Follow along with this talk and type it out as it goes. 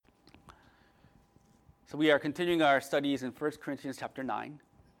So we are continuing our studies in 1 Corinthians chapter 9.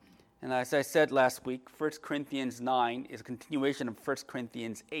 And as I said last week, 1 Corinthians 9 is a continuation of 1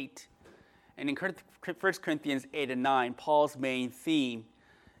 Corinthians 8. And in 1 Corinthians 8 and 9, Paul's main theme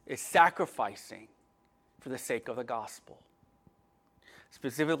is sacrificing for the sake of the gospel.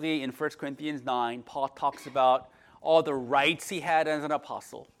 Specifically in 1 Corinthians 9, Paul talks about all the rights he had as an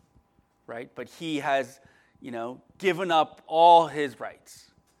apostle, right? But he has, given up all his rights.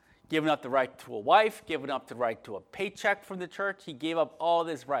 Given up the right to a wife, given up the right to a paycheck from the church. He gave up all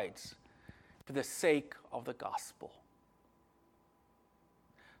his rights for the sake of the gospel.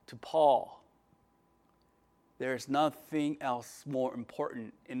 To Paul, there is nothing else more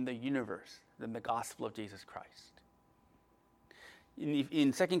important in the universe than the gospel of Jesus Christ.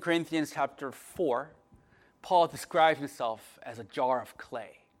 In 2 Corinthians chapter 4, Paul describes himself as a jar of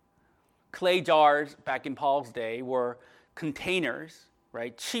clay. Clay jars back in Paul's day were containers,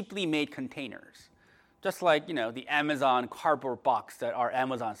 right? Cheaply made containers. Just like, the Amazon cardboard box that our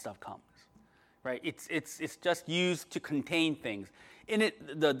Amazon stuff comes, right? It's just used to contain things. In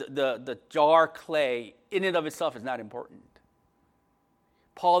it, the jar clay, in and of itself, is not important.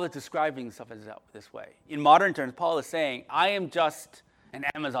 Paul is describing himself as this way. In modern terms, Paul is saying, I am just an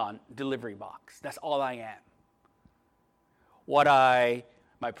Amazon delivery box. That's all I am.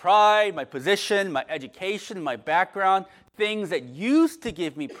 My pride, my position, my education, my background, things that used to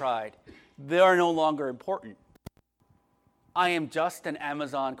give me pride, they are no longer important. I am just an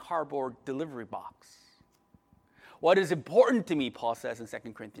Amazon cardboard delivery box. What is important to me, Paul says in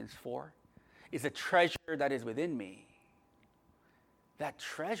 2 Corinthians 4, is a treasure that is within me. That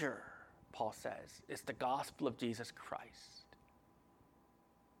treasure, Paul says, is the gospel of Jesus Christ.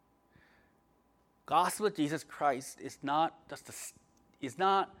 Gospel of Jesus Christ is not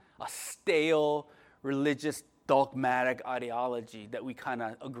a stale religious dogmatic ideology that we kind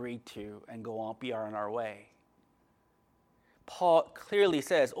of agree to and go on, be on our way. Paul clearly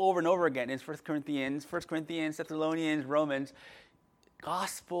says over and over again in 1 Corinthians, Thessalonians, Romans,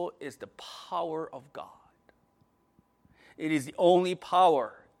 gospel is the power of God. It is the only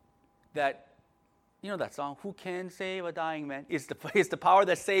power that, that song, who can save a dying man? It's the power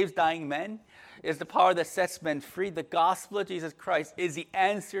that saves dying men. It's the power that sets men free. The gospel of Jesus Christ is the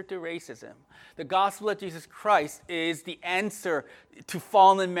answer to racism. The gospel of Jesus Christ is the answer to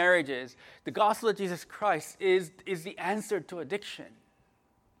fallen marriages. The gospel of Jesus Christ is the answer to addiction.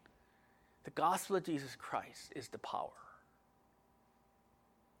 The gospel of Jesus Christ is the power.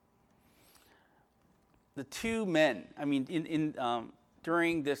 The two men,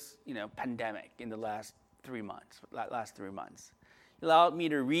 during this pandemic in the last 3 months, it allowed me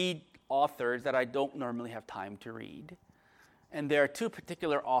to read authors that I don't normally have time to read. And there are two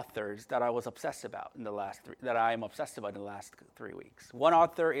particular authors that I was obsessed about that I am obsessed about in the last 3 weeks. One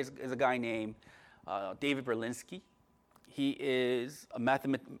author is a guy named David Berlinski. He is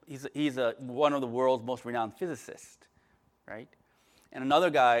he's one of the world's most renowned physicists, right? And another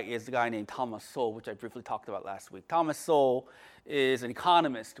guy is a guy named Thomas Sowell, which I briefly talked about last week. Thomas Sowell is an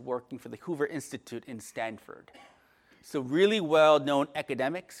economist working for the Hoover Institute in Stanford. So really well-known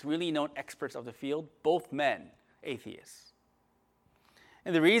academics, really known experts of the field, both men, atheists.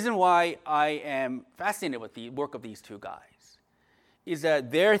 And the reason why I am fascinated with the work of these two guys is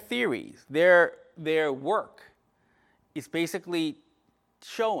that their theories, their work is basically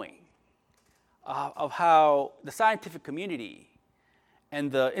showing of how the scientific community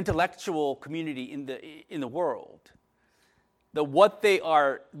and the intellectual community in the world, that what they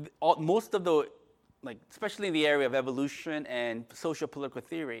are, most of the, especially in the area of evolution and socio-political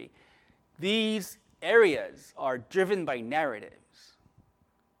theory, these areas are driven by narratives.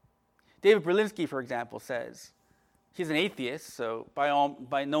 David Berlinski, for example, says he's an atheist, so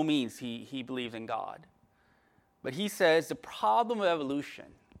by no means he believes in God. But he says the problem of evolution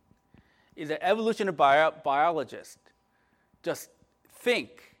is that evolutionary biologists just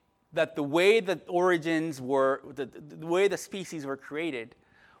think that the way that origins were, the way the species were created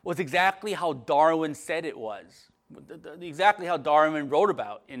was exactly how Darwin said it was, exactly how Darwin wrote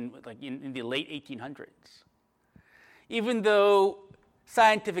about in the late 1800s. Even though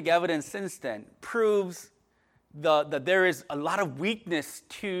scientific evidence since then proves that there is a lot of weakness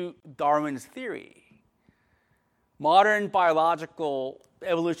to Darwin's theory, modern biological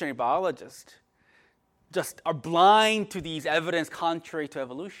evolutionary biologists just are blind to these evidence contrary to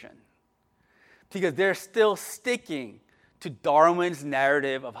evolution because they're still sticking to Darwin's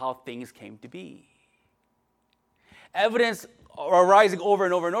narrative of how things came to be. Evidence arising over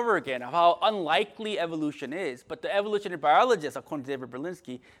and over and over again of how unlikely evolution is, but the evolutionary biologists, according to David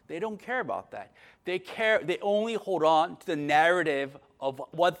Berlinski, they don't care about that. They only hold on to the narrative of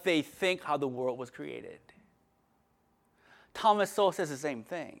what they think how the world was created. Thomas Sowell says the same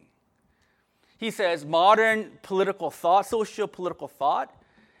thing. He says modern political thought, socio-political thought,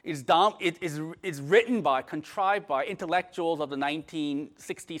 is written by, contrived by intellectuals of the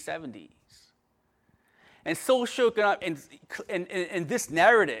 1960s, 70s. And socioeconomic, and this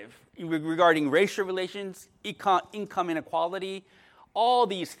narrative regarding racial relations, income inequality, all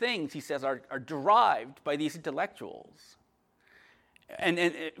these things, he says, are derived by these intellectuals.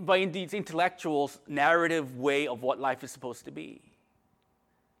 And by these intellectuals' narrative way of what life is supposed to be.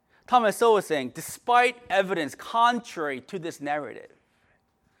 Thomas Sowell is saying, despite evidence contrary to this narrative,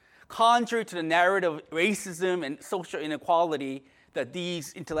 contrary to the narrative of racism and social inequality that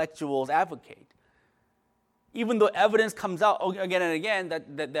these intellectuals advocate, even though evidence comes out again and again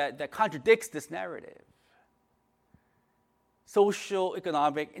that contradicts this narrative, social,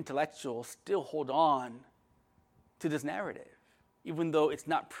 economic intellectuals still hold on to this narrative, even though it's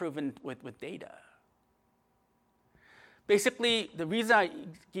not proven with data. Basically, the reason I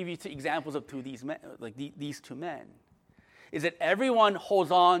give you two examples of these two men, is that everyone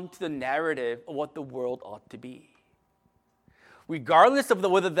holds on to the narrative of what the world ought to be. Regardless of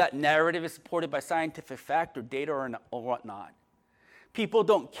whether that narrative is supported by scientific fact or data or whatnot, people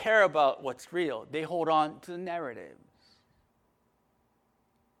don't care about what's real. They hold on to the narratives.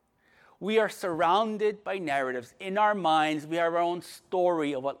 We are surrounded by narratives. In our minds, we have our own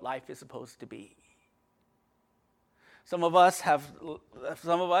story of what life is supposed to be. Some of us,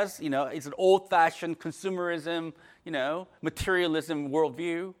 it's an old-fashioned consumerism, materialism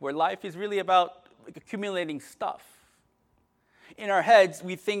worldview where life is really about accumulating stuff. In our heads,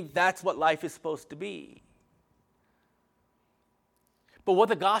 we think that's what life is supposed to be. But what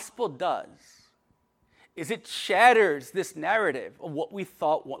the gospel does is it shatters this narrative of what we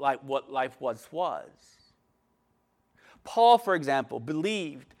thought what life was. Paul, for example,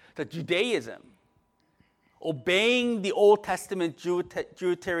 believed that Judaism, obeying the Old Testament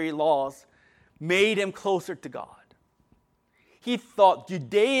Judiciary laws, made him closer to God. He thought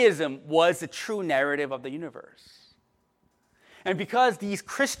Judaism was the true narrative of the universe. And because these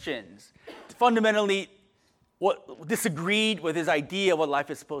Christians fundamentally disagreed with his idea of what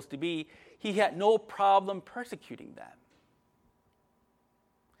life is supposed to be, he had no problem persecuting them.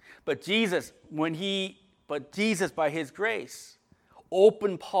 But Jesus, by his grace,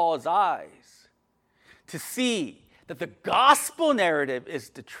 opened Paul's eyes to see that the gospel narrative is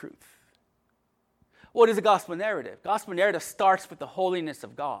the truth. What is the gospel narrative? Gospel narrative starts with the holiness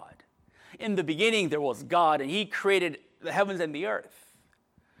of God. In the beginning, there was God, and he created the heavens and the earth.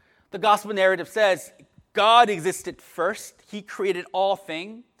 The gospel narrative says God existed first. He created all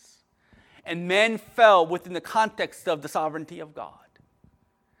things, and men fell within the context of the sovereignty of God.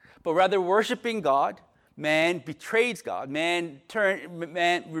 But rather worshiping God, man betrays God. Man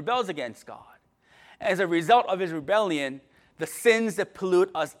rebels against God. As a result of his rebellion, the sins that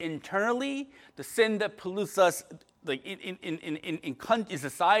pollute us internally, the sin that pollutes us in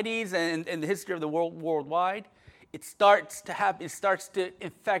societies and in the history of the world worldwide, it starts to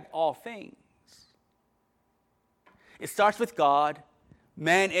infect all things. It starts with God,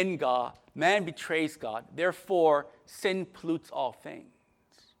 man in God, man betrays God. Therefore, sin pollutes all things.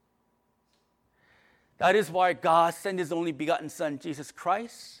 That is why God sent his only begotten Son, Jesus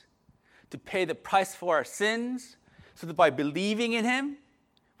Christ, to pay the price for our sins, so that by believing in him,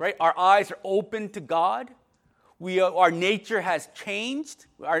 right, our eyes are open to God. Our nature has changed.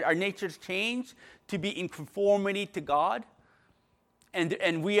 Our nature's changed to be in conformity to God,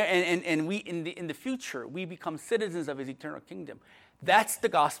 and we in the future we become citizens of his eternal kingdom. That's the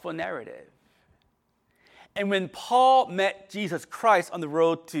gospel narrative. And when Paul met Jesus Christ on the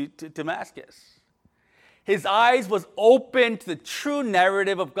road to Damascus, his eyes was open to the true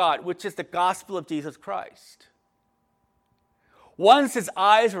narrative of God, which is the gospel of Jesus Christ. Once his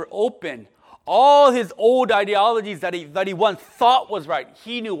eyes were open, all his old ideologies that he once thought was right,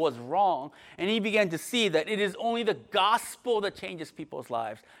 he knew was wrong. And he began to see that it is only the gospel that changes people's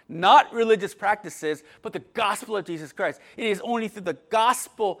lives. Not religious practices, but the gospel of Jesus Christ. It is only through the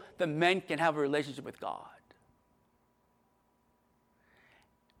gospel that men can have a relationship with God.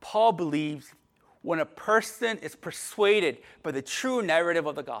 Paul believes when a person is persuaded by the true narrative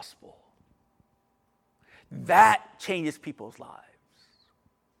of the gospel, that changes people's lives.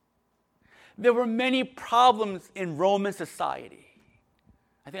 There were many problems in Roman society.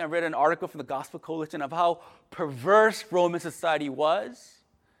 I think I read an article from the Gospel Coalition of how perverse Roman society was,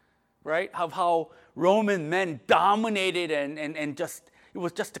 right? Of how Roman men dominated and just, it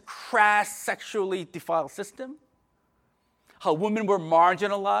was just a crass, sexually defiled system. How women were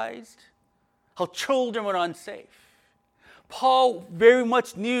marginalized. How children were unsafe. Paul very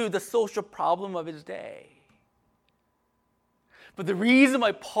much knew the social problem of his day. But the reason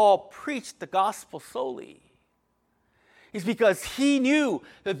why Paul preached the gospel solely is because he knew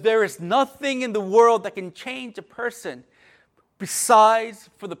that there is nothing in the world that can change a person besides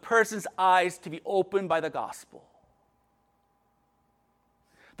for the person's eyes to be opened by the gospel.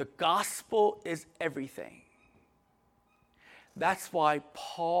 The gospel is everything. That's why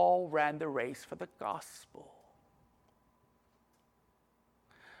Paul ran the race for the gospel.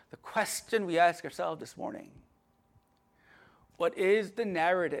 The question we ask ourselves this morning: what is the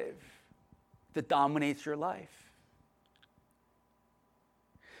narrative that dominates your life?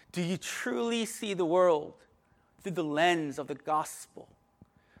 Do you truly see the world through the lens of the gospel,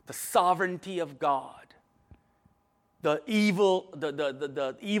 the sovereignty of God, the evil,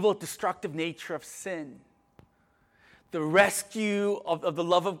 the evil, destructive nature of sin, the rescue of the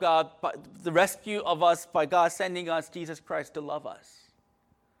love of God, the rescue of us by God sending us Jesus Christ to love us,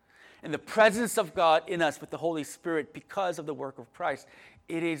 and the presence of God in us with the Holy Spirit because of the work of Christ?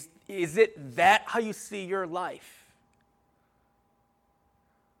 Is it that how you see your life?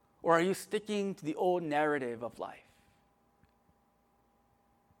 Or are you sticking to the old narrative of life?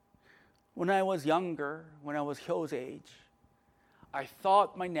 When I was younger, when I was Hyo's age, I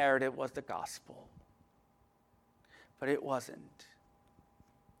thought my narrative was the gospel. But it wasn't.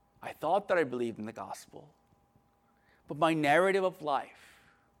 I thought that I believed in the gospel. But my narrative of life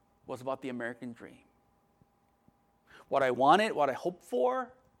was about the American dream. What I wanted, what I hoped for,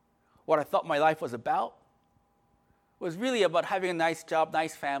 what I thought my life was about, was really about having a nice job,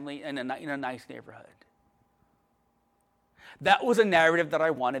 nice family, and in a nice neighborhood. That was a narrative that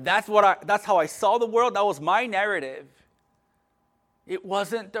I wanted. That's how I saw the world. That was my narrative. It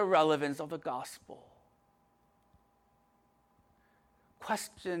wasn't the relevance of the gospel.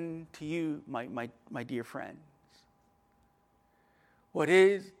 Question to you, my dear friends. What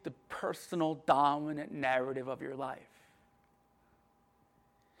is the personal dominant narrative of your life?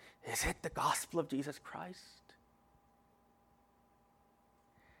 Is it the gospel of Jesus Christ?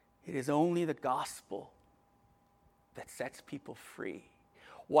 It is only the gospel that sets people free.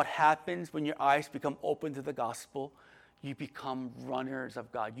 What happens when your eyes become open to the gospel? You become runners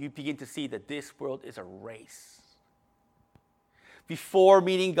of God. You begin to see that this world is a race. Before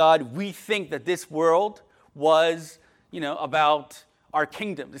meeting God, we think that this world was, about our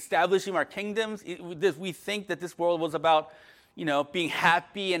kingdoms, establishing our kingdoms. We think that this world was about, being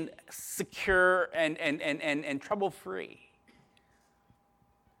happy and secure and trouble-free.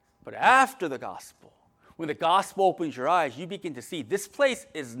 But after the gospel, when the gospel opens your eyes, you begin to see this place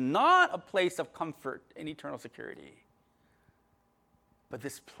is not a place of comfort and eternal security. But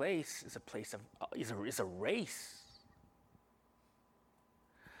this place is a place of is a race.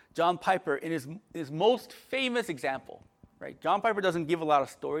 John Piper, in his most famous example, right? John Piper doesn't give a lot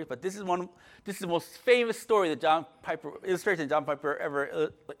of stories, but this is the most famous story that John Piper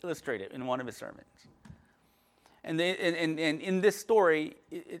ever illustrated in one of his sermons. And in this story,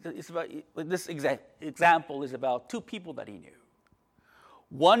 it's about this example is about two people that he knew.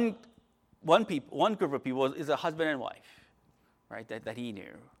 One group of people is a husband and wife, right? That he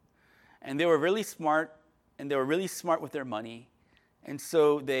knew, and they were really smart, and they were really smart with their money, and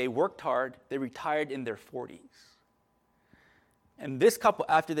so they worked hard. They retired in their 40s, and this couple,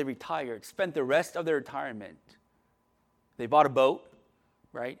 after they retired, spent the rest of their retirement. They bought a boat,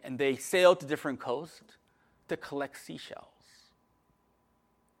 right, and they sailed to different coasts to collect seashells.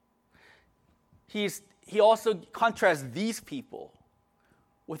 He also contrasts these people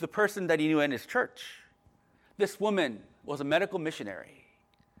with the person that he knew in his church. This woman was a medical missionary.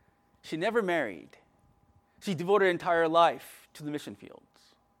 She never married. She devoted her entire life to the mission fields.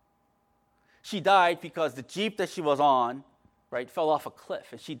 She died because the jeep that she was on, right, fell off a cliff,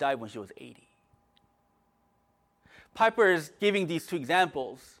 and she died when she was 80. Piper is giving these two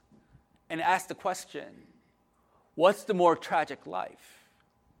examples and asked the question, what's the more tragic life?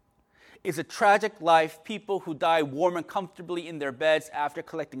 Is a tragic life people who die warm and comfortably in their beds after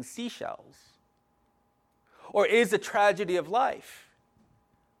collecting seashells? Or is the tragedy of life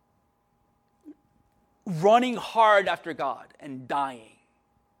running hard after God and dying?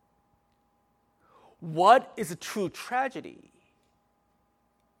 What is a true tragedy?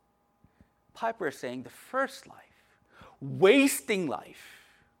 Piper is saying the first life, wasting life,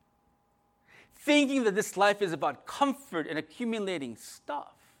 thinking that this life is about comfort and accumulating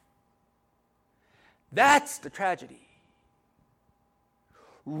stuff. That's the tragedy.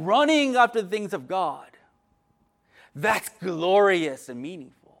 Running after the things of God, that's glorious and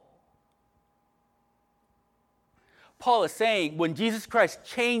meaningful. Paul is saying when Jesus Christ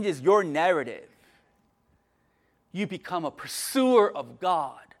changes your narrative, you become a pursuer of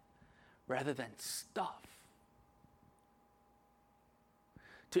God rather than stuff.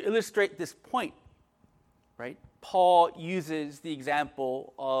 To illustrate this point, right, Paul uses the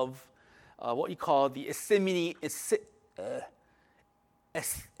example of what you call the Isthmian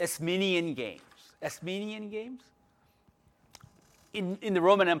Games. Isthmian Games? In the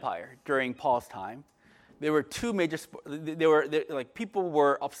Roman Empire during Paul's time, there were two major people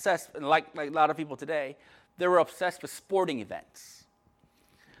were obsessed, and like a lot of people today, they were obsessed with sporting events.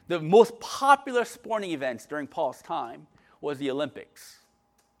 The most popular sporting events during Paul's time was the Olympics.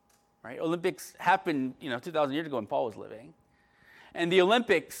 Right? Olympics happened, 2,000 years ago when Paul was living. And the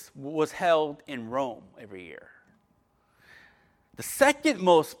Olympics was held in Rome every year. The second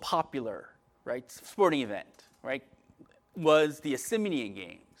most popular, right, sporting event, right, was the Isthmian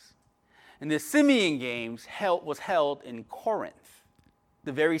Games. And the Isthmian Games was held in Corinth,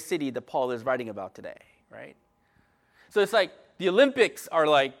 the very city that Paul is writing about today, right? So it's like the Olympics are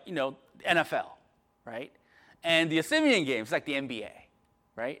like, NFL, right? And the Isthmian Games like the NBA,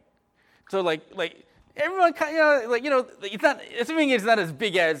 right? So like everyone kind of it's not, Isthmian Games is not as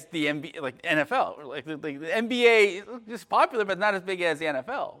big as the NBA, like NFL. Like the NBA is popular, but not as big as the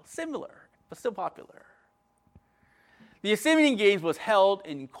NFL. Similar, but still popular. The Isthmian Games was held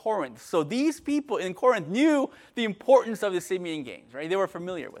in Corinth. So these people in Corinth knew the importance of the Isthmian Games, right? They were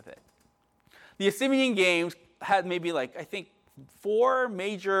familiar with it. The Isthmian Games had maybe 4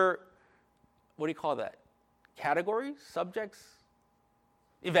 major, categories, subjects?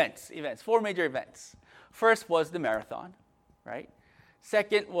 Events, 4 major events. First was the marathon, right?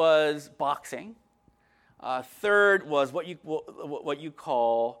 Second was boxing. Third was what you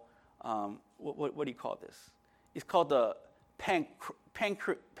call, what do you call this? It's called the pancration.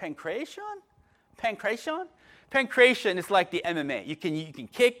 Pancration is like the MMA. You can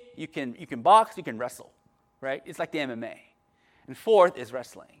kick, you can box, you can wrestle, right? It's like the MMA. And fourth is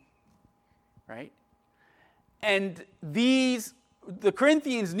wrestling, right? And the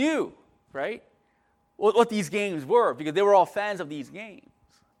Corinthians knew, right, what these games were because they were all fans of these games.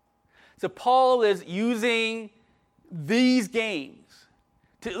 So Paul is using these games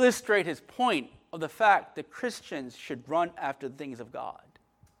to illustrate his point of the fact that Christians should run after the things of God.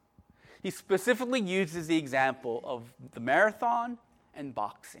 He specifically uses the example of the marathon and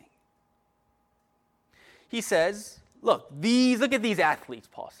boxing. He says, look at these athletes,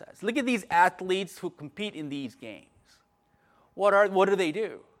 Paul says. Look at these athletes who compete in these games. What do they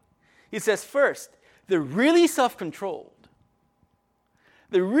do? He says, first, they're really self-controlled.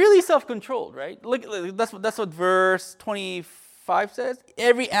 They're really self-controlled, right? Look, that's what verse 25 says.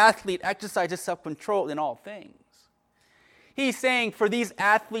 Every athlete exercises self-control in all things. He's saying for these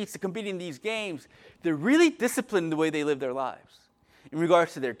athletes to compete in these games, they're really disciplined in the way they live their lives. In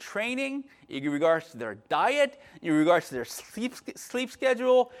regards to their training, in regards to their diet, in regards to their sleep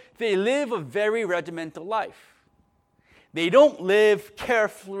schedule, they live a very regimental life. They don't live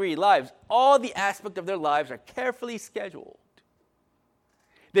carefree lives. All the aspects of their lives are carefully scheduled.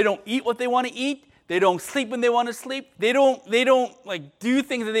 They don't eat what they want to eat. They don't sleep when they want to sleep. They don't do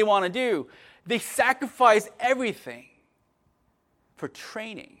things that they want to do. They sacrifice everything for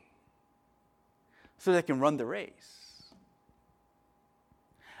training so they can run the race.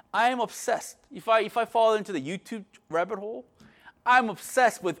 I am obsessed. If I fall into the YouTube rabbit hole, I'm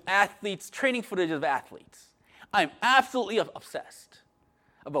obsessed with athletes, training footage of athletes. I'm absolutely obsessed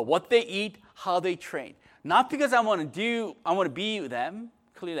about what they eat, how they train. Not because I want to be them.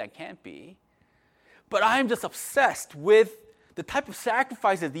 Clearly that can't be. But I'm just obsessed with the type of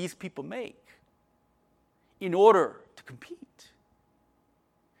sacrifices these people make in order to compete.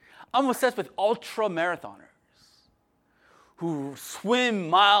 I'm obsessed with ultra marathoners who swim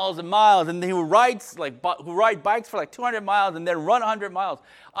miles and miles and who ride bikes for 200 miles and then run 100 miles.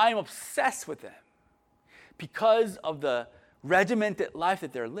 I'm obsessed with them because of the regimented life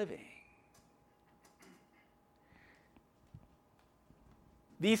that they're living.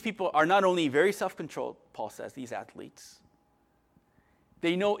 These people are not only very self-controlled, Paul says, these athletes,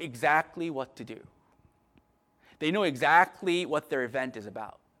 they know exactly what to do. They know exactly what their event is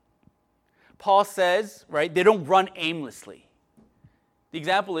about. Paul says, right, they don't run aimlessly.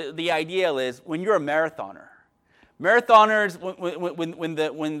 The ideal is when you're a marathoner. Marathoners,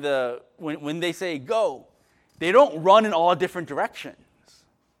 when they say go, they don't run in all different directions.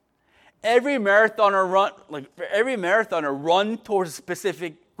 Every marathoner run towards a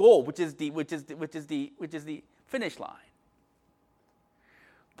specific goal, which is the finish line.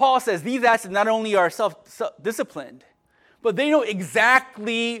 Paul says these athletes not only are self-disciplined, but they know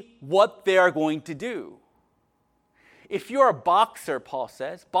exactly what they are going to do. If you're a boxer, Paul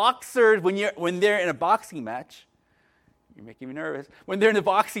says, boxers when they're in a boxing match, You're making me nervous. When they're in a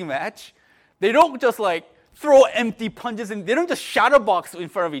boxing match, they don't just like throw empty punches and they don't just shadow box in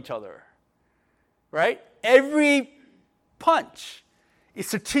front of each other. Right? Every punch is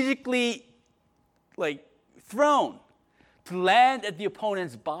strategically like thrown to land at the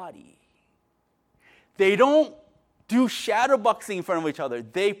opponent's body. They don't do shadow boxing in front of each other.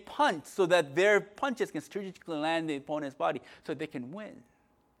 They punch so that their punches can strategically land the opponent's body so they can win.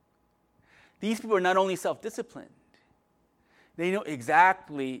 These people are not only self-disciplined, they know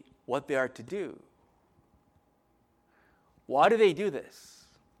exactly what they are to do. Why do they do this?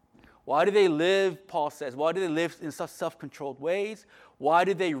 Why do they live, Paul says, why do they live in such self-controlled ways? Why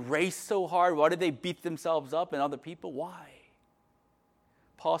do they race so hard? Why do they beat themselves up and other people? Why?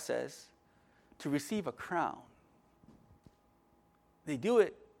 Paul says, to receive a crown. They do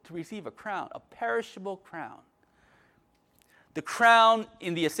it to receive a crown, a perishable crown. The crown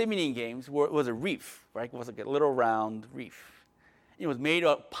in the Isthmian Games was a wreath, right? It was like a little round wreath. It was made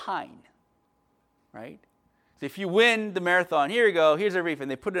of pine, right? So if you win the marathon, here you go, here's a wreath, and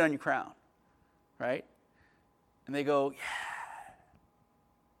they put it on your crown, right? And they go, yeah.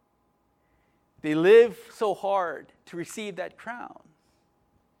 They live so hard to receive that crown.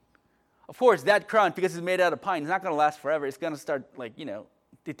 Of course, that crown, because it's made out of pine, it's not going to last forever. It's going to start,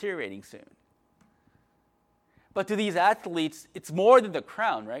 deteriorating soon. But to these athletes, it's more than the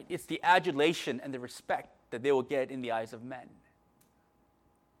crown, right? It's the adulation and the respect that they will get in the eyes of men.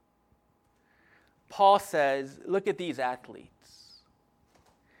 Paul says, look at these athletes.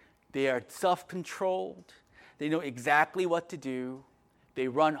 They are self-controlled. They know exactly what to do. They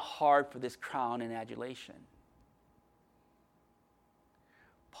run hard for this crown and adulation.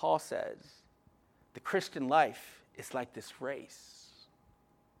 Paul says, the Christian life is like this race.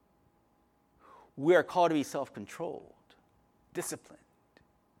 We are called to be self-controlled, disciplined.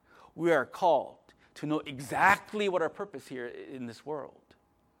 We are called to know exactly what our purpose here in this world.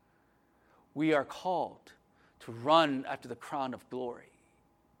 We are called to run after the crown of glory.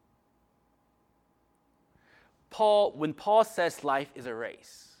 When Paul says life is a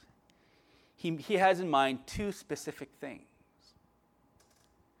race, he has in mind two specific things.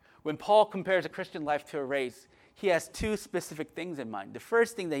 When Paul compares a Christian life to a race, he has two specific things in mind. The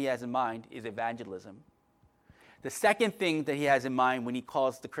first thing that he has in mind is evangelism. The second thing that he has in mind when he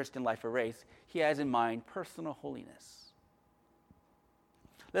calls the Christian life a race, he has in mind personal holiness.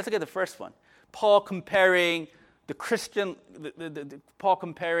 Let's look at the first one. Paul comparing the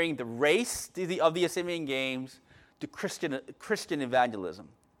race of the Isthmian Games to Christian evangelism.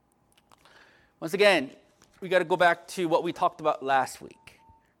 Once again, we got to go back to what we talked about last week,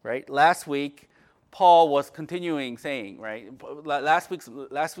 right? Last week, Paul was continuing saying, right? Last week's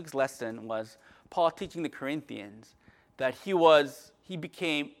lesson was Paul teaching the Corinthians that he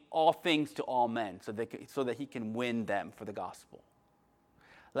became all things to all men so that he can win them for the gospel.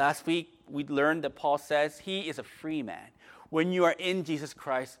 Last week, we learned that Paul says he is a free man. When you are in Jesus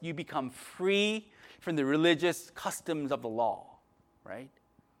Christ, you become free from the religious customs of the law, right?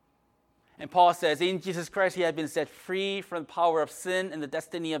 And Paul says in Jesus Christ, he has been set free from the power of sin and the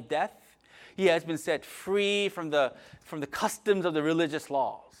destiny of death. He has been set free from the customs of the religious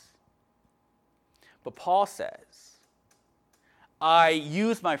laws. But Paul says, I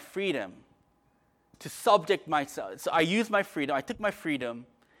use my freedom to subject myself. So I took my freedom,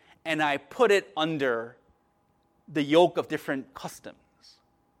 and I put it under the yoke of different customs.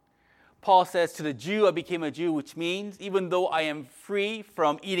 Paul says, to the Jew, I became a Jew, which means even though I am free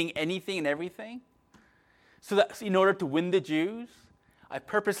from eating anything and everything, so that in order to win the Jews, I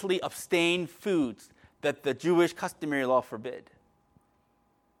purposely abstain foods that the Jewish customary law forbid.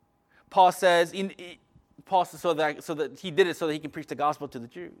 Paul says, so that he did it so that he can preach the gospel to the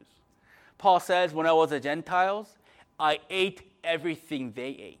Jews. Paul says, when I was a Gentile, I ate everything they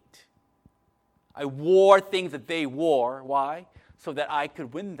ate. I wore things that they wore. Why? So that I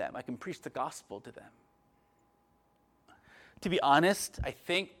could win them. I can preach the gospel to them. To be honest, I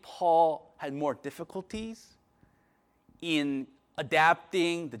think Paul had more difficulties in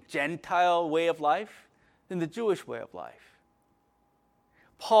adapting the Gentile way of life than the Jewish way of life.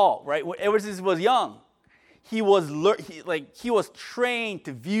 Paul, right, ever since he was young, he was trained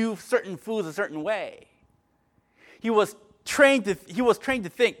to view certain foods a certain way. He was trained to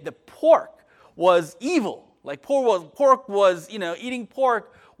think that pork was evil. Like pork was, eating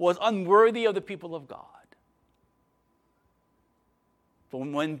pork was unworthy of the people of God. But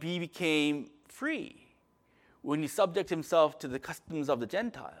when he became free, when he subjected himself to the customs of the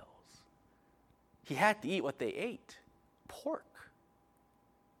Gentiles, he had to eat what they ate, pork.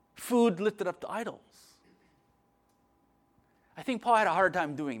 Food lifted up to idols. I think Paul had a hard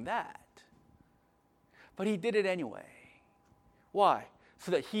time doing that. But he did it anyway. Why?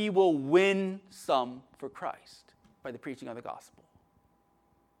 So that he will win some for Christ by the preaching of the gospel.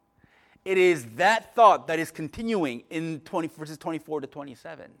 It is that thought that is continuing in verses 24 to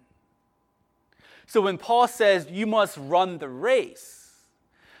 27. So when Paul says you must run the race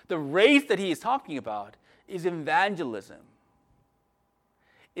that he is talking about is evangelism.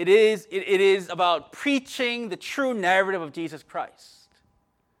 It is about preaching the true narrative of Jesus Christ.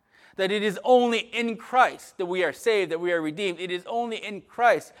 That it is only in Christ that we are saved, that we are redeemed. It is only in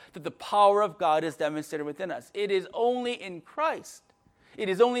Christ that the power of God is demonstrated within us. It is only in Christ. It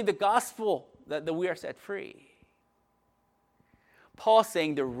is only the gospel that we are set free. Paul's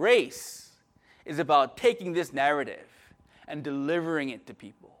saying the race is about taking this narrative and delivering it to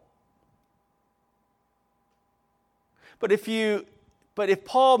people. But if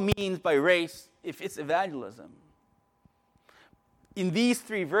Paul means by race, if it's evangelism, in these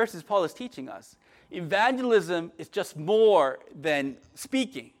 3 verses, Paul is teaching us, evangelism is just more than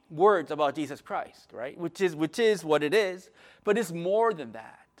speaking words about Jesus Christ, right? Which is what it is, but it's more than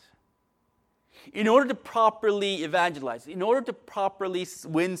that. In order to properly evangelize, in order to properly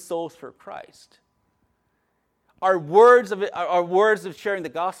win souls for Christ, our words of sharing the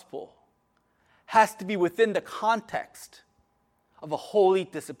gospel has to be within the context of a holy,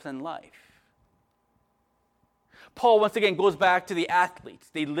 disciplined life. Paul once again goes back to the athletes.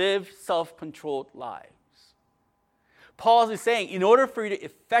 They live self-controlled lives. Paul is saying, in order for you to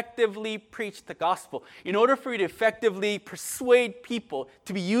effectively preach the gospel, in order for you to effectively persuade people,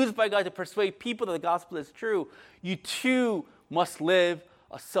 to be used by God to persuade people that the gospel is true, you too must live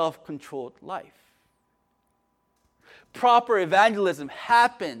a self-controlled life. Proper evangelism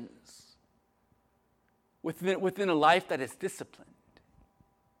happens within a life that is disciplined.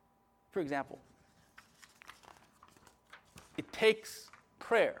 For example, it takes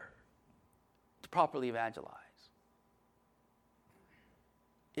prayer to properly evangelize.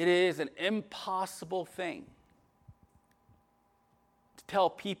 It is an impossible thing to tell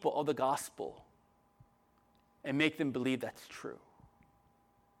people of the gospel and make them believe that's true.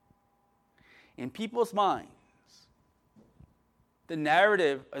 In people's minds, the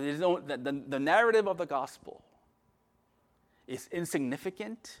narrative of the gospel is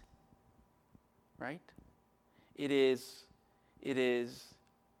insignificant, right? It is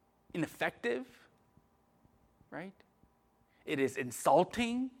ineffective, right? It is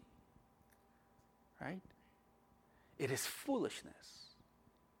insulting, right? It is foolishness.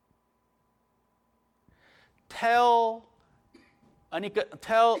 Tell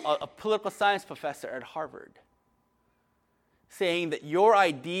a political science professor at Harvard saying that your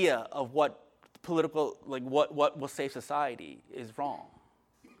idea of what will save society is wrong.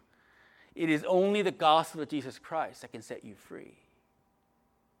 It is only the gospel of Jesus Christ that can set you free.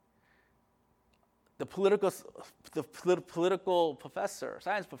 The political professor,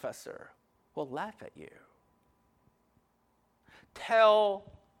 science professor, will laugh at you.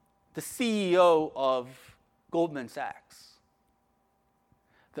 Tell the CEO of Goldman Sachs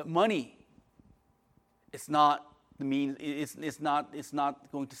that money is not the means. It's not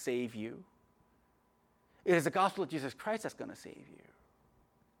going to save you. It is the gospel of Jesus Christ that's going to save you.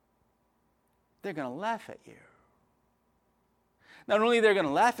 They're going to laugh at you. Not only they're going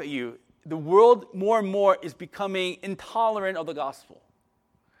to laugh at you, the world more and more is becoming intolerant of the gospel.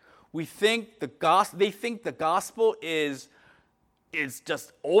 They think the gospel is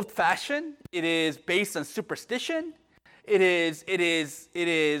just old-fashioned. It is based on superstition. It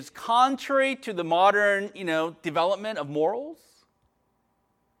is contrary to the modern, development of morals.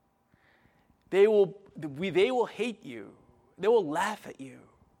 They will hate you. They will laugh at you.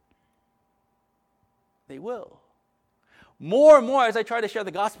 They will. More and more as I try to share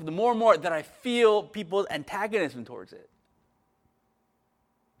the gospel, the more and more that I feel people's antagonism towards it.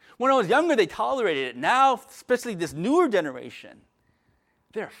 When I was younger, they tolerated it. Now, especially this newer generation,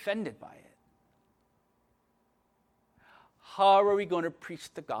 they're offended by it. How are we going to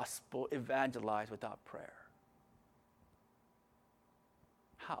preach the gospel, evangelize without prayer?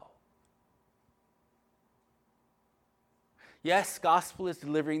 How? Yes, gospel is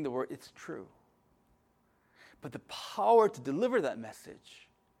delivering the word. It's true. But the power to deliver that message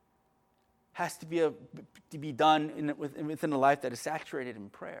has to be done within a life that is saturated in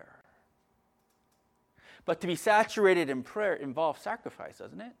prayer. But to be saturated in prayer involves sacrifice,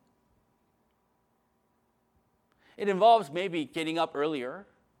 doesn't it? It involves maybe getting up earlier.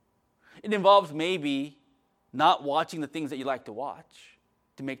 It involves maybe not watching the things that you like to watch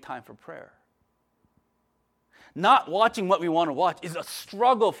to make time for prayer. Not watching what we want to watch is a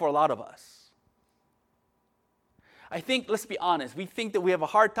struggle for a lot of us. I think, let's be honest, we think that we have a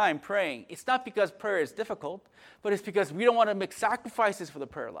hard time praying. It's not because prayer is difficult, but it's because we don't want to make sacrifices for the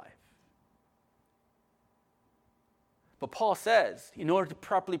prayer life. But Paul says, in order to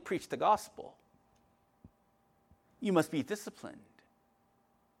properly preach the gospel, you must be disciplined.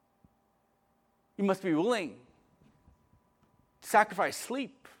 You must be willing to sacrifice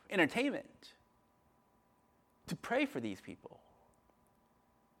sleep, entertainment, to pray for these people.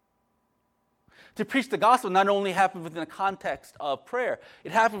 To preach the gospel not only happens within the context of prayer,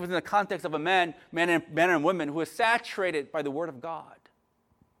 it happens within the context of a man and woman who is saturated by the Word of God.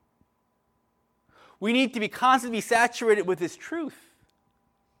 We need to be constantly saturated with His truth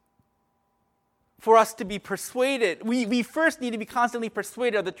for us to be persuaded. We first need to be constantly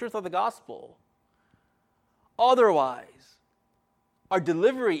persuaded of the truth of the gospel. Otherwise, our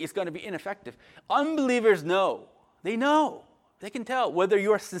delivery is going to be ineffective. Unbelievers know. They know. They can tell whether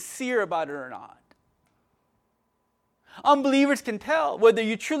you are sincere about it or not. Unbelievers can tell whether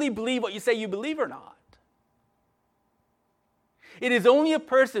you truly believe what you say you believe or not. It is only a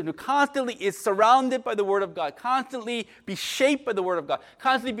person who constantly is surrounded by the Word of God, constantly be shaped by the Word of God,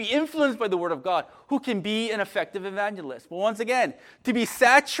 constantly be influenced by the Word of God, who can be an effective evangelist. But once again, to be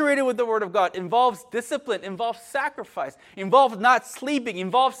saturated with the Word of God involves discipline, involves sacrifice, involves not sleeping,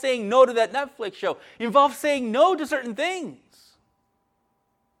 involves saying no to that Netflix show, involves saying no to certain things.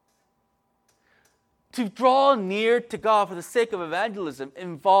 To draw near to God for the sake of evangelism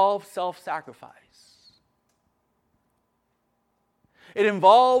involves self-sacrifice. It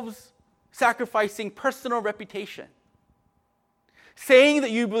involves sacrificing personal reputation. Saying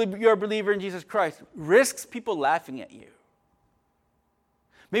that you're a believer in Jesus Christ risks people laughing at you.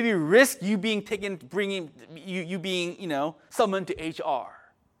 Maybe risk you being summoned to HR.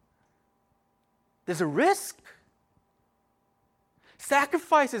 There's a risk.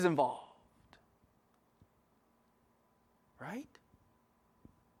 Sacrifice is involved. Right?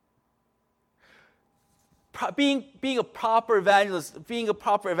 Being a proper evangelist of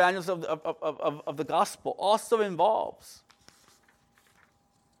the gospel also involves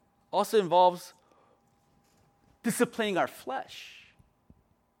disciplining our flesh,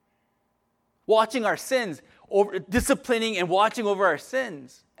 watching our sins, disciplining and watching over our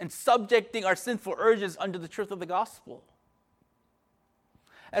sins, and subjecting our sinful urges under the truth of the gospel.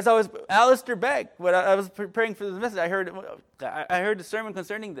 As Alistair Begg, when I was preparing for this message, I heard a sermon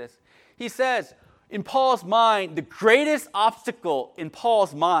concerning this. He says, in Paul's mind, the greatest obstacle in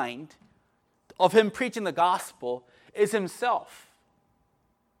Paul's mind of him preaching the gospel is himself.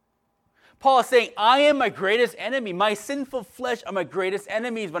 Paul is saying, I am my greatest enemy. My sinful flesh are my greatest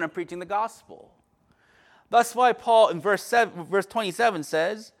enemies when I'm preaching the gospel. That's why Paul in verse 27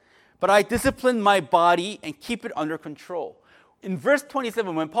 says, but I discipline my body and keep it under control. In verse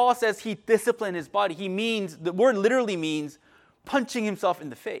 27, when Paul says he disciplined his body, the word literally means punching himself in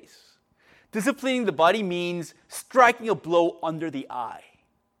the face. Disciplining the body means striking a blow under the eye.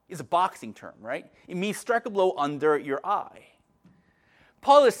 It's a boxing term, right? It means strike a blow under your eye.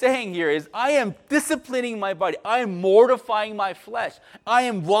 Paul is saying here is, I am disciplining my body. I am mortifying my flesh. I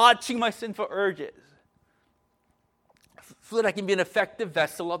am watching my sinful urges so that I can be an effective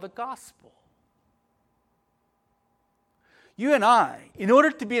vessel of the gospel. You and I, in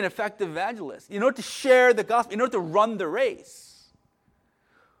order to be an effective evangelist, in order to share the gospel, in order to run the race,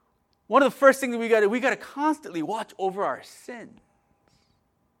 one of the first things we got to constantly watch over our sins.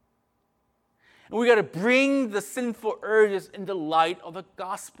 And we got to bring the sinful urges in the light of the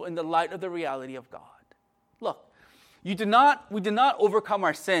gospel, in the light of the reality of God. Look, we do not overcome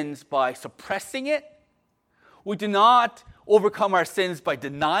our sins by suppressing it. We do not overcome our sins by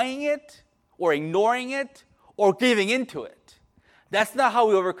denying it or ignoring it or giving into it. That's not how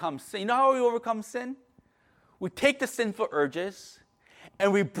we overcome sin. You know how we overcome sin? We take the sinful urges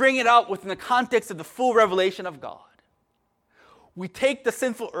and we bring it out within the context of the full revelation of God. We take the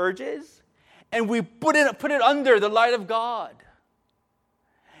sinful urges and we put it under the light of God.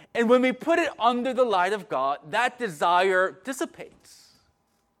 And when we put it under the light of God, that desire dissipates.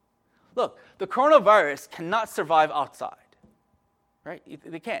 Look, the coronavirus cannot survive outside. Right?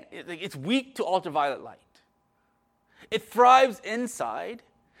 They can't. It's weak to ultraviolet light. It thrives inside,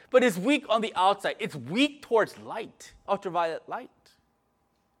 but is weak on the outside. It's weak towards light, ultraviolet light.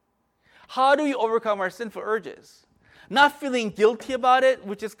 How do we overcome our sinful urges? Not feeling guilty about it,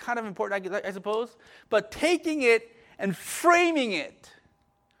 which is kind of important, I suppose, but taking it and framing it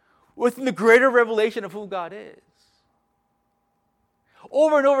within the greater revelation of who God is.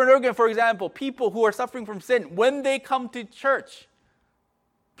 Over and over and over again, for example, people who are suffering from sin, when they come to church,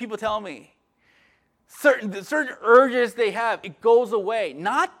 people tell me, certain urges they have, it goes away.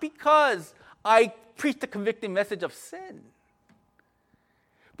 Not because I preach the convicting message of sin.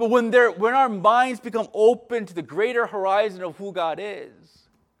 But when our minds become open to the greater horizon of who God is,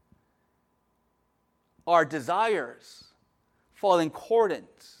 our desires fall in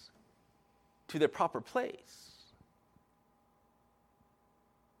accordance to their proper place.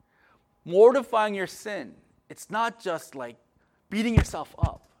 Mortifying your sin, it's not just like beating yourself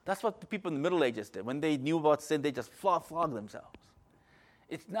up. That's what the people in the Middle Ages did. When they knew about sin, they just flogged themselves.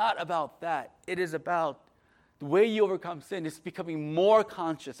 It's not about that. It is about the way you overcome sin is becoming more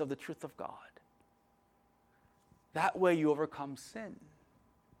conscious of the truth of God. That way you overcome sin.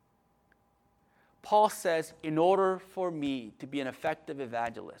 Paul says, in order for me to be an effective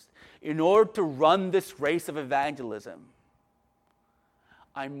evangelist, in order to run this race of evangelism,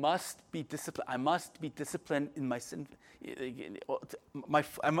 I must be disciplined. I must be disciplined in my sin.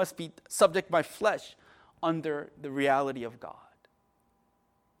 I must be subject my flesh under the reality of God.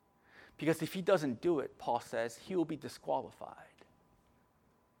 Because if he doesn't do it, Paul says, he will be disqualified.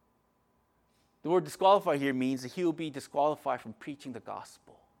 The word disqualified here means that he will be disqualified from preaching the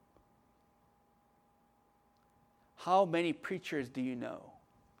gospel. How many preachers do you know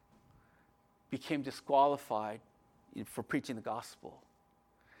became disqualified for preaching the gospel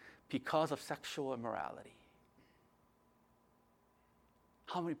because of sexual immorality?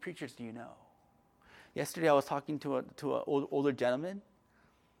 How many preachers do you know? Yesterday I was talking to an older gentleman,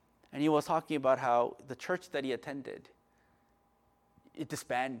 and he was talking about how the church that he attended, it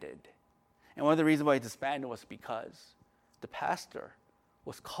disbanded. And one of the reasons why it disbanded was because the pastor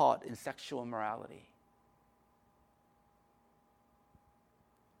was caught in sexual immorality.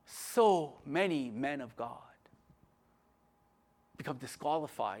 So many men of God become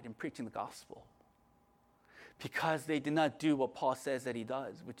disqualified in preaching the gospel because they did not do what Paul says that he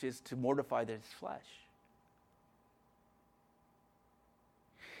does, which is to mortify their flesh.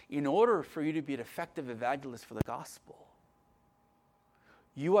 In order for you to be an effective evangelist for the gospel,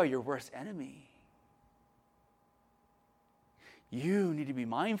 you are your worst enemy. You need to be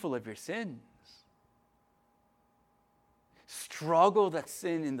mindful of your sins. Struggle that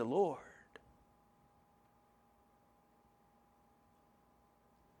sin in the Lord.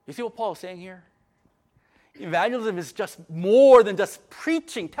 You see what Paul is saying here? Evangelism is just more than just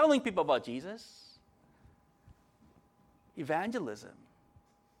preaching, telling people about Jesus. Evangelism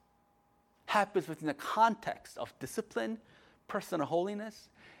happens within the context of discipline, personal holiness.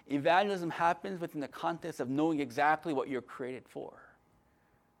 Evangelism happens within the context of knowing exactly what you're created for.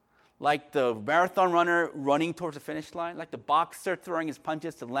 Like the marathon runner running towards the finish line, like the boxer throwing his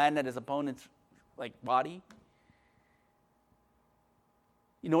punches to land at his opponent's body.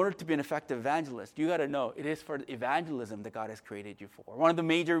 In order to be an effective evangelist, you got to know it is for evangelism that God has created you for. One of the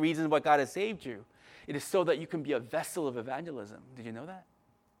major reasons why God has saved you, it is so that you can be a vessel of evangelism. Did you know that?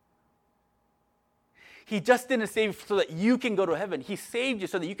 He just didn't save you so that you can go to heaven. He saved you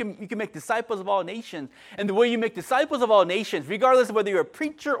so that you can make disciples of all nations. And the way you make disciples of all nations, regardless of whether you're a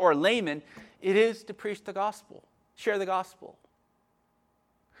preacher or a layman, it is to preach the gospel, share the gospel.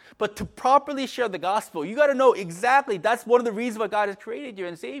 But to properly share the gospel, you got to know exactly that's one of the reasons why God has created you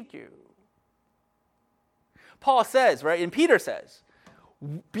and saved you. Paul says, right, and Peter says,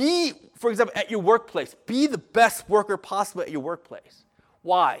 be, for example, at your workplace, be the best worker possible at your workplace.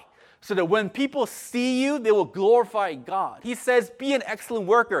 Why? So that when people see you, they will glorify God. He says, be an excellent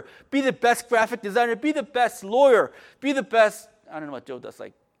worker. Be the best graphic designer. Be the best lawyer. Be the best, I don't know what Joe does,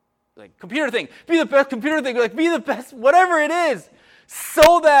 like computer thing. Be the best computer thing. Be the best, whatever it is.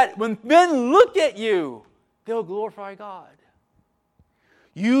 So that when men look at you, they'll glorify God.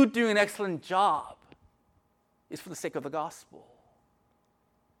 You doing an excellent job is for the sake of the gospel.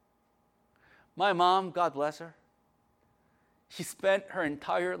 My mom, God bless her, she spent her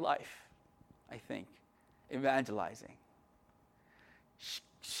entire life, I think, evangelizing.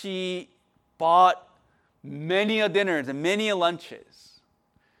 She bought many a dinners and many a lunches.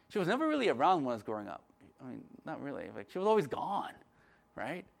 She was never really around when I was growing up. I mean, not really. She was always gone,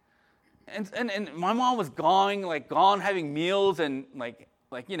 right? And my mom was gone having meals and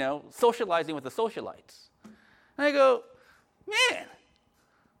socializing with the socialites. And I go, man.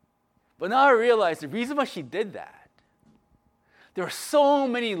 But now I realize the reason why she did that, there were so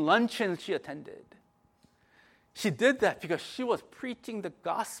many luncheons she attended. She did that because she was preaching the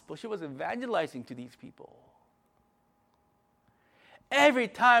gospel. She was evangelizing to these people. Every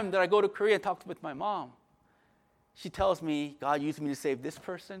time that I go to Korea and talk with my mom, she tells me, God used me to save this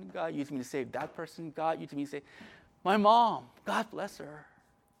person. God used me to save that person. God used me to save... My mom, God bless her,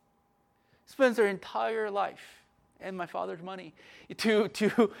 spends her entire life and my father's money to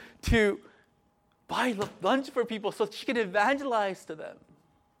buy lunch for people so she can evangelize to them.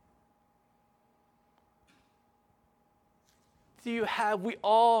 do you have? We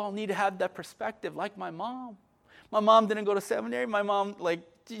all need to have that perspective, like my mom. My mom didn't go to seminary. My mom,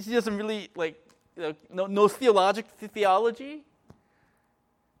 she doesn't really, knows theology.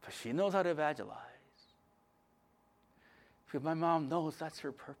 But she knows how to evangelize. Because my mom knows that's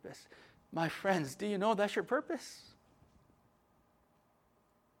her purpose. My friends, do you know that's your purpose?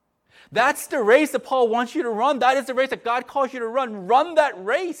 That's the race that Paul wants you to run. That is the race that God calls you to run. Run that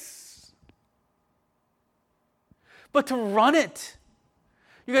race. But to run it,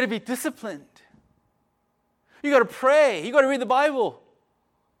 you got to be disciplined. You got to pray. You got to read the Bible.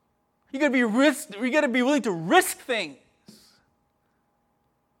 You got to be willing to risk things.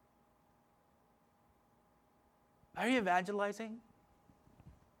 Are you evangelizing?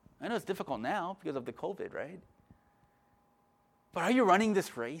 I know it's difficult now because of the COVID, right? But are you running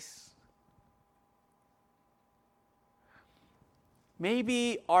this race?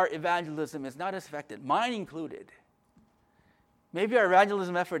 Maybe our evangelism is not as effective, mine included. Maybe our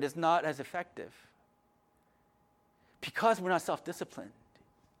evangelism effort is not as effective because we're not self-disciplined.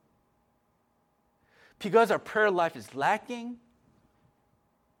 Because our prayer life is lacking.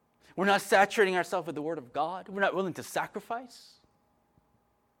 We're not saturating ourselves with the Word of God. We're not willing to sacrifice.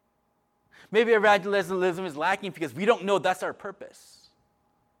 Maybe evangelism is lacking because we don't know that's our purpose.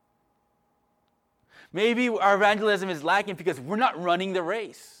 Maybe our evangelism is lacking because we're not running the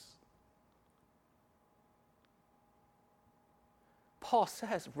race. Paul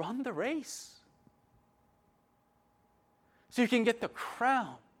says, run the race. So you can get the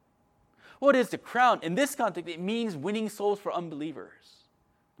crown. What is the crown? In this context, it means winning souls for unbelievers.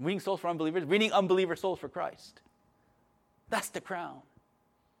 Winning souls for unbelievers, winning unbeliever souls for Christ. That's the crown.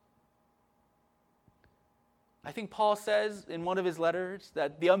 I think Paul says in one of his letters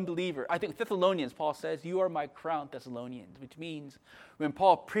that the unbeliever, I think Thessalonians, Paul says, you are my crown, Thessalonians, which means when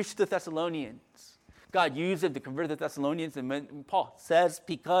Paul preached to the Thessalonians, God used him to convert the Thessalonians, and when Paul says,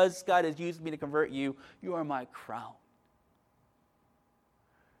 because God has used me to convert you, you are my crown.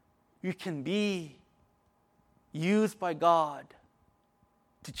 You can be used by God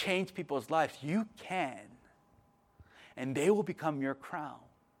to change people's lives. You can. And they will become your crown.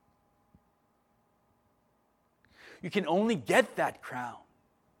 You can only get that crown.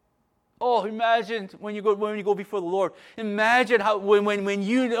 Oh, imagine when you go before the Lord. Imagine how when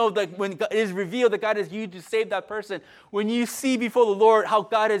you know that when it is revealed that God has used you to save that person. When you see before the Lord how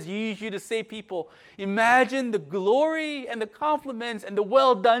God has used you to save people. Imagine the glory and the compliments and the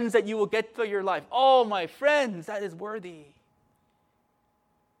well-dones that you will get through your life. Oh, my friends, that is worthy.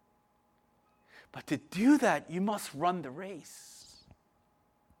 But to do that, you must run the race.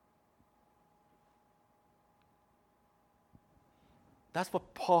 That's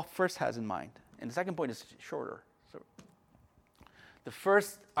what Paul first has in mind. And the second point is shorter. So the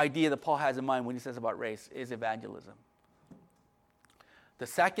first idea that Paul has in mind when he says about race is evangelism. The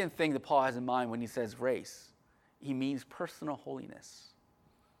second thing that Paul has in mind when he says race, he means personal holiness.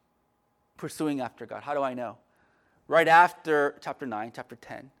 Pursuing after God. How do I know? Right after chapter 9, chapter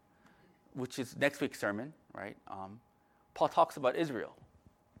 10, which is next week's sermon, right? Paul talks about Israel.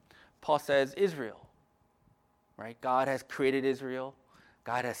 Paul says Israel, right? God has created Israel.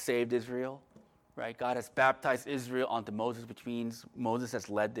 God has saved Israel, right? God has baptized Israel onto Moses, which means Moses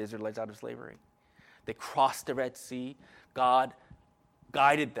has led the Israelites out of slavery. They crossed the Red Sea. God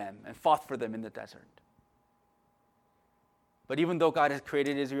guided them and fought for them in the desert. But even though God has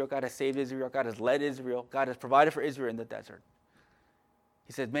created Israel, God has saved Israel, God has led Israel, God has provided for Israel in the desert,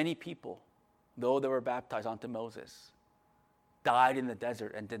 he said many people, though they were baptized onto Moses, died in the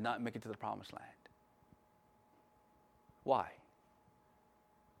desert and did not make it to the promised land. Why?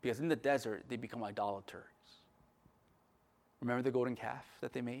 Because in the desert, they become idolaters. Remember the golden calf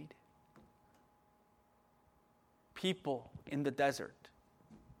that they made? People in the desert,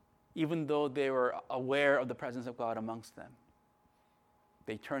 even though they were aware of the presence of God amongst them,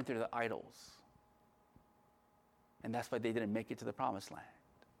 they turned to the idols. And that's why they didn't make it to the promised land.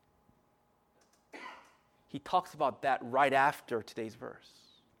 He talks about that right after today's verse.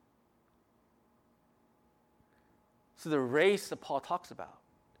 So the race that Paul talks about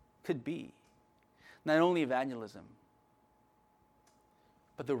could be not only evangelism,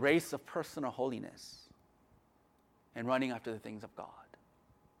 but the race of personal holiness and running after the things of God.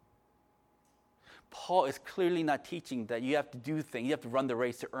 Paul is clearly not teaching that you have to do things, you have to run the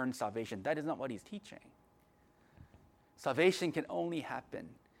race to earn salvation. That is not what he's teaching. Salvation can only happen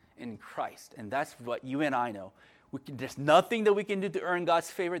in Christ, and that's what you and I know. There's nothing that we can do to earn God's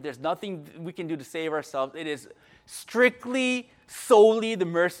favor. There's nothing we can do to save ourselves. It is strictly, solely the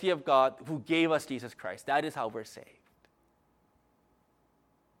mercy of God who gave us Jesus Christ. That is how we're saved.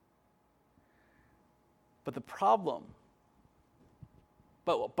 But the problem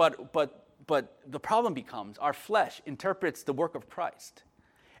But the problem becomes our flesh interprets the work of Christ,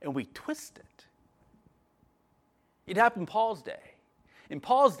 and we twist it. It happened in Paul's day. In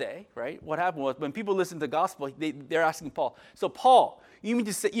Paul's day, right, what happened was when people listened to the gospel, they're asking Paul, so Paul, you mean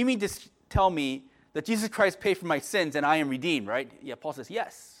to tell me that Jesus Christ paid for my sins and I am redeemed, right? Yeah, Paul says,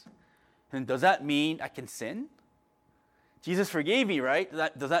 yes. And does that mean I can sin? Jesus forgave me, right?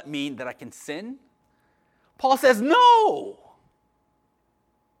 Does that mean that I can sin? Paul says, no.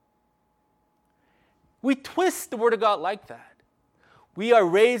 We twist the word of God like that. We are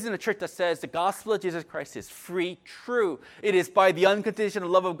raised in a church that says the gospel of Jesus Christ is free, true. It is by the unconditional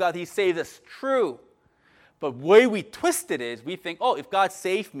love of God He saved us, true. But the way we twist it is we think, oh, if God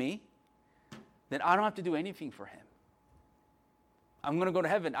saved me, then I don't have to do anything for Him. I'm going to go to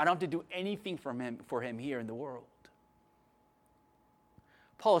heaven. I don't have to do anything for him here in the world.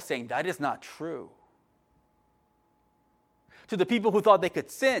 Paul is saying that is not true. To the people who thought they could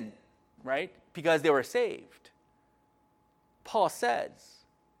sin, right, because they were saved, Paul says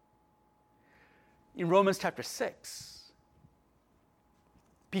in Romans chapter 6,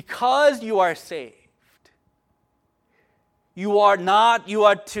 because you are saved, you are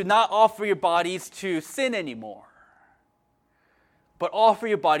to not offer your bodies to sin anymore, but offer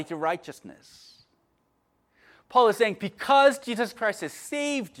your body to righteousness. Paul is saying, because Jesus Christ has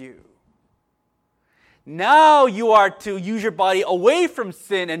saved you, now you are to use your body away from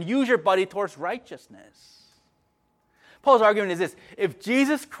sin and use your body towards righteousness. Paul's argument is this: if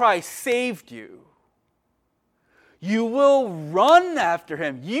Jesus Christ saved you, you will run after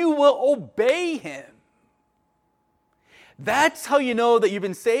Him. You will obey Him. That's how you know that you've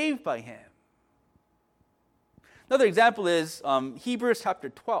been saved by Him. Another example is Hebrews chapter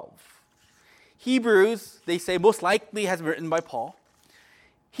 12. Hebrews, they say, most likely has been written by Paul.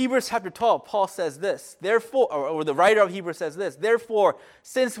 Hebrews chapter 12, Paul says this, therefore, or the writer of Hebrews says this, therefore,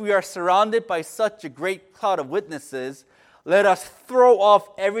 since we are surrounded by such a great cloud of witnesses, let us throw off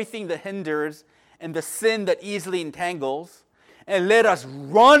everything that hinders and the sin that easily entangles, and let us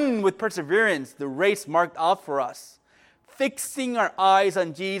run with perseverance the race marked out for us, fixing our eyes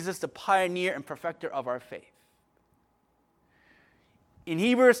on Jesus, the pioneer and perfecter of our faith. In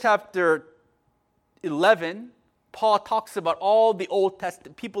Hebrews chapter 11, Paul talks about all the Old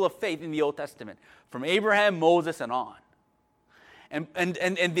Testament people of faith in the Old Testament, from Abraham, Moses, and on. And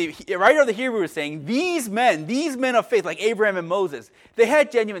the writer of the Hebrews is saying, these men of faith, like Abraham and Moses, they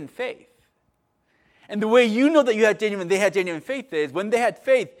had genuine faith. And the way you know that they had genuine faith is, when they had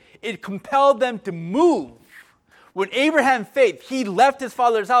faith, it compelled them to move. When Abraham had faith, he left his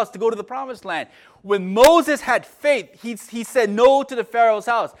father's house to go to the promised land. When Moses had faith, he said no to the Pharaoh's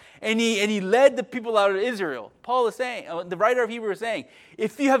house, and he led the people out of Israel. Paul is saying, the writer of Hebrews is saying,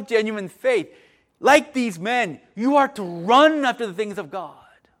 if you have genuine faith, like these men, you are to run after the things of God.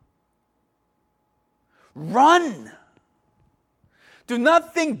 Run. Do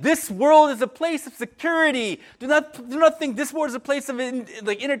not think this world is a place of security. Do not think this world is a place of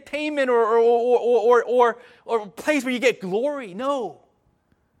like entertainment or a place where you get glory. No.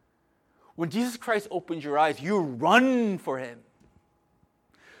 When Jesus Christ opens your eyes, you run for Him.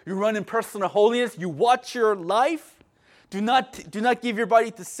 You run in personal holiness. You watch your life. Do not give your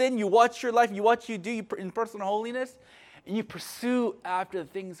body to sin. You watch your life. You watch you do in personal holiness. And you pursue after the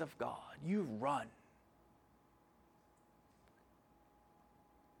things of God. You run.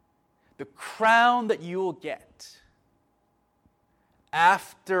 The crown that you will get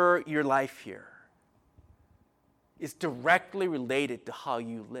after your life here is directly related to how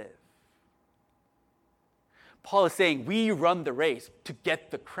you live. Paul is saying we run the race to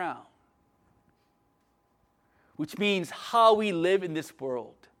get the crown, which means how we live in this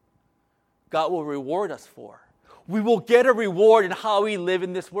world, God will reward us for. We will get a reward in how we live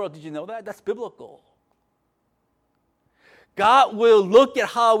in this world. Did you know that? That's biblical. God will look at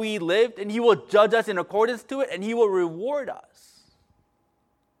how we lived, and He will judge us in accordance to it, and He will reward us.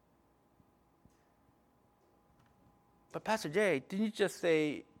 But Pastor Jay, didn't you just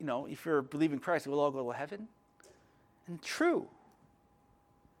say, if you're believing Christ, we'll all go to heaven? And true.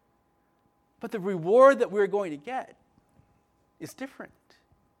 But the reward that we're going to get is different.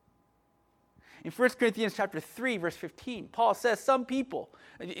 In 1 Corinthians chapter 3, verse 15, Paul says some people,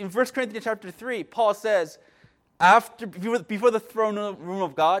 in 1 Corinthians chapter 3, Paul says, before the throne room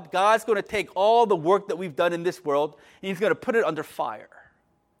of God, God's going to take all the work that we've done in this world, and He's going to put it under fire.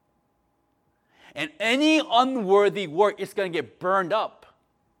 And any unworthy work is going to get burned up.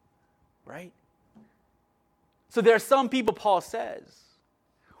 Right? So there are some people, Paul says,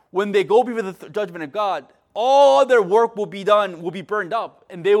 when they go before the judgment of God, all their work will be burned up,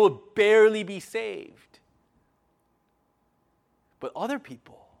 and they will barely be saved. But other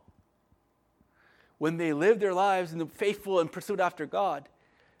people, when they live their lives in the faithful and pursuit after God,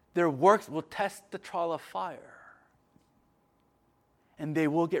 their works will test the trial of fire. And they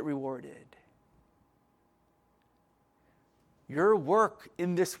will get rewarded. Your work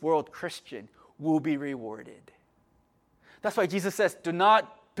in this world, Christian, will be rewarded. That's why Jesus says, do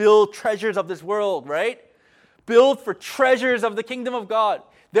not build treasures of this world, right? Build for treasures of the kingdom of God.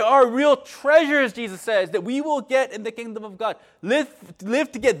 There are real treasures, Jesus says, that we will get in the kingdom of God. Live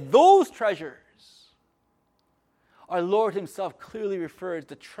to get those treasures. Our Lord himself clearly refers to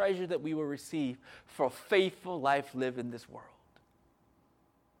the treasure that we will receive for a faithful life lived in this world.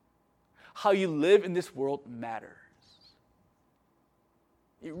 How you live in this world matters.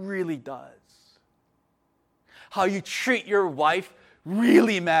 It really does. How you treat your wife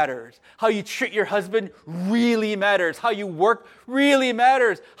really matters. How you treat your husband really matters. How you work really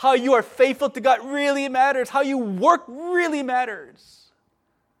matters. How you are faithful to God really matters. How you work really matters.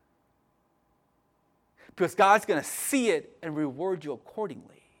 Because God's going to see it and reward you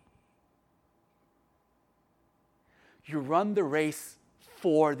accordingly. You run the race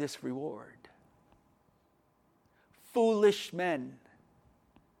for this reward. Foolish men,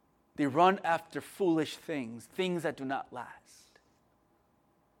 they run after foolish things, things that do not last.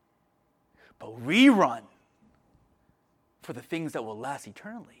 But we run for the things that will last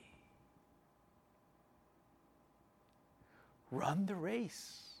eternally. Run the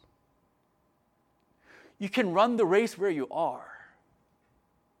race. You can run the race where you are.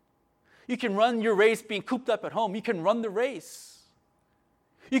 You can run your race being cooped up at home. You can run the race.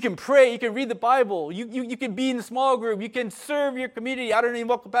 You can pray. You can read the Bible. You can be in a small group. You can serve your community. I don't know in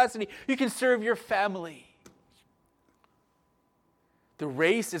what capacity. You can serve your family. The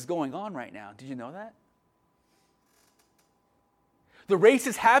race is going on right now. Did you know that? The race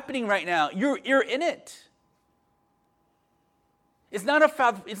is happening right now. You're in it. It's not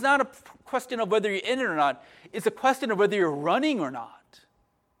a question of whether you're in it or not. It's a question of whether you're running or not.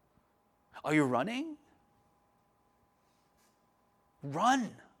 Are you running?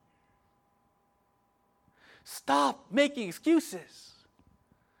 Run. Stop making excuses.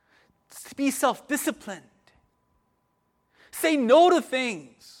 Be self-disciplined. Say no to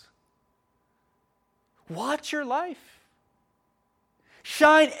things. Watch your life.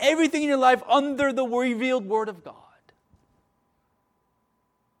 Shine everything in your life under the revealed Word of God,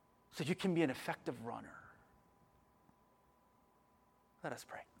 so you can be an effective runner. Let us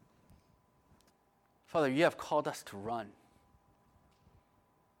pray. Father, you have called us to run.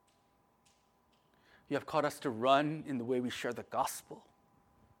 You have called us to run in the way we share the gospel.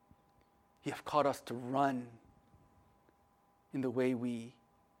 You have called us to run in the way we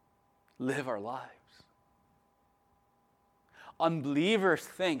live our lives. Unbelievers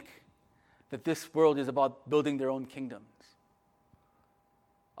think that this world is about building their own kingdoms,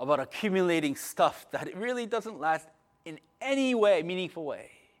 about accumulating stuff that it really doesn't last in any way, meaningful way.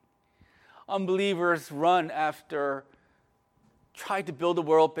 Unbelievers run after, try to build a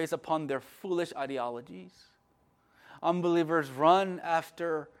world based upon their foolish ideologies. Unbelievers run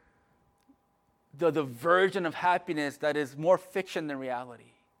after the version of happiness that is more fiction than reality.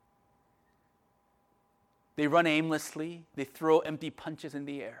 They run aimlessly. They throw empty punches in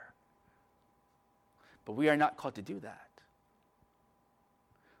the air. But we are not called to do that.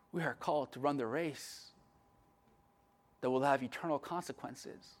 We are called to run the race that will have eternal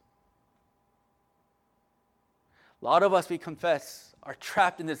consequences. A lot of us, we confess, are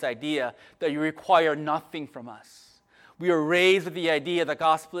trapped in this idea that you require nothing from us. We are raised with the idea the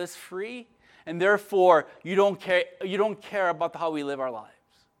gospel is free, and therefore you don't care about how we live our lives.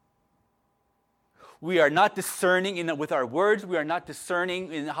 We are not discerning with our words. We are not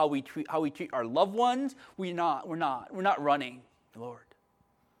discerning in how we treat our loved ones. We're not running, Lord.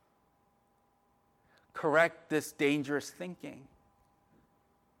 Correct this dangerous thinking.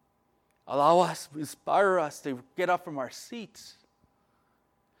 Allow us, inspire us to get up from our seats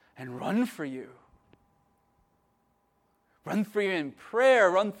and run for you. Run for you in prayer,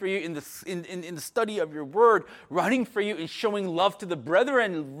 run for you in the study of your word, running for you in showing love to the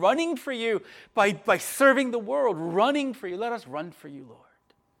brethren, running for you by serving the world, running for you. Let us run for you, Lord.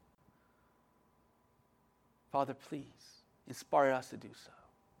 Father, please inspire us to do so.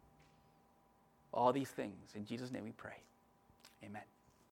 All these things, in Jesus' name we pray. Amen.